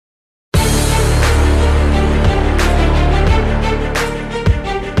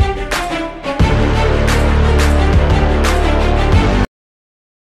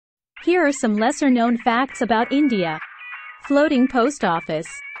Here are some lesser-known facts about India. Floating post office.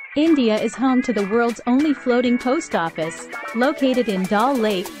 India is home to the world's only floating post office, located in Dal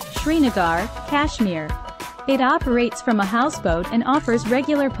Lake, Srinagar, Kashmir. It operates from a houseboat and offers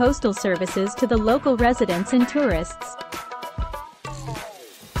regular postal services to the local residents and tourists.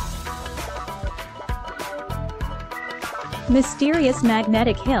 Mysterious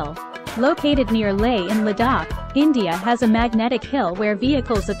magnetic hill. Located near Leh in Ladakh, India has a magnetic hill where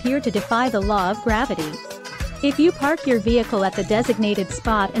vehicles appear to defy the law of gravity. If you park your vehicle at the designated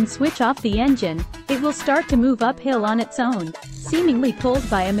spot and switch off the engine, it will start to move uphill on its own, seemingly pulled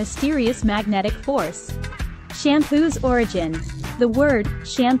by a mysterious magnetic force. Shampoo's origin. The word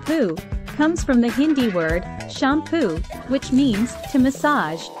shampoo comes from the Hindi word shampoo, which means to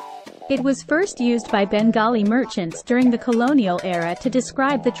massage. It was first used by Bengali merchants during the colonial era to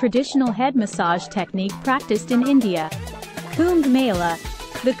describe the traditional head massage technique practiced in India. Kumbh Mela.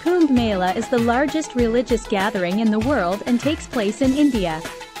 The Kumbh Mela is the largest religious gathering in the world and takes place in India.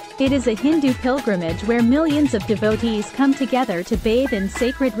 It is a Hindu pilgrimage where millions of devotees come together to bathe in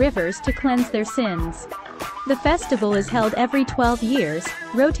sacred rivers to cleanse their sins. The festival is held every 12 years,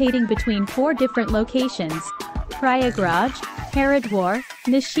 rotating between 4 different locations: Prayagraj, Haridwar,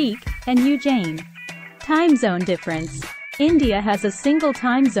 Nashik, and Ujjain. Time zone difference. India has a single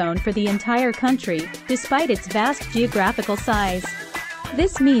time zone for the entire country, despite its vast geographical size.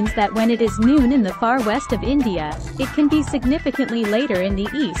 This means that when it is noon in the far west of India, it can be significantly later in the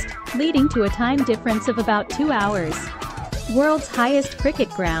east, leading to a time difference of about 2 hours. World's highest cricket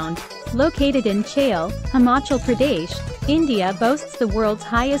ground. Located in Chail, Himachal Pradesh, India boasts the world's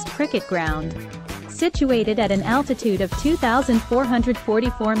highest cricket ground. Situated at an altitude of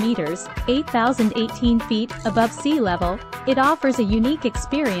 2,444 meters, 8,018 feet, above sea level, it offers a unique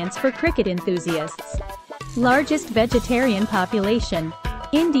experience for cricket enthusiasts. Largest vegetarian population.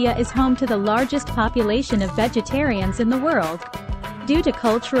 India is home to the largest population of vegetarians in the world. Due to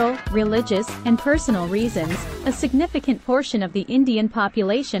cultural, religious, and personal reasons, a significant portion of the Indian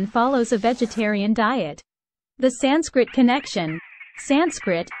population follows a vegetarian diet. The Sanskrit connection.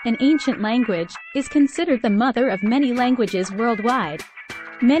 Sanskrit, an ancient language, is considered the mother of many languages worldwide.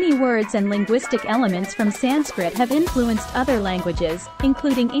 Many words and linguistic elements from Sanskrit have influenced other languages,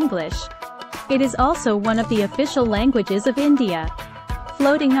 including English. It is also one of the official languages of India.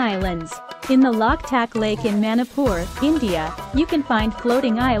 Floating islands. In the Loktak Lake in Manipur, India, you can find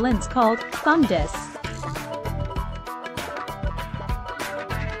floating islands called Fumdis.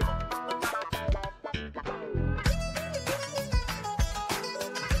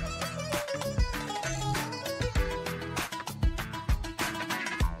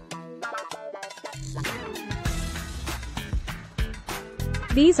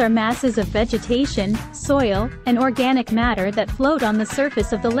 These are masses of vegetation, soil, and organic matter that float on the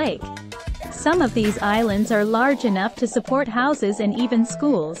surface of the lake. Some of these islands are large enough to support houses and even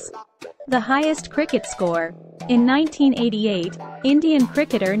schools. The highest cricket score. In 1988, Indian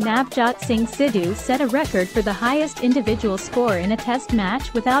cricketer Navjot Singh Sidhu set a record for the highest individual score in a test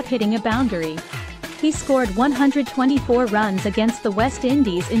match without hitting a boundary. He scored 124 runs against the West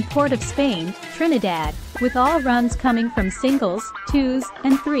Indies in Port of Spain, Trinidad, with all runs coming from singles, twos,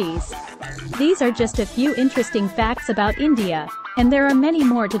 and threes. These are just a few interesting facts about India, and there are many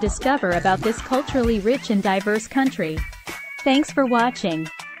more to discover about this culturally rich and diverse country. Thanks for watching.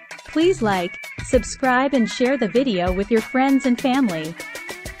 Please like, subscribe and share the video with your friends and family.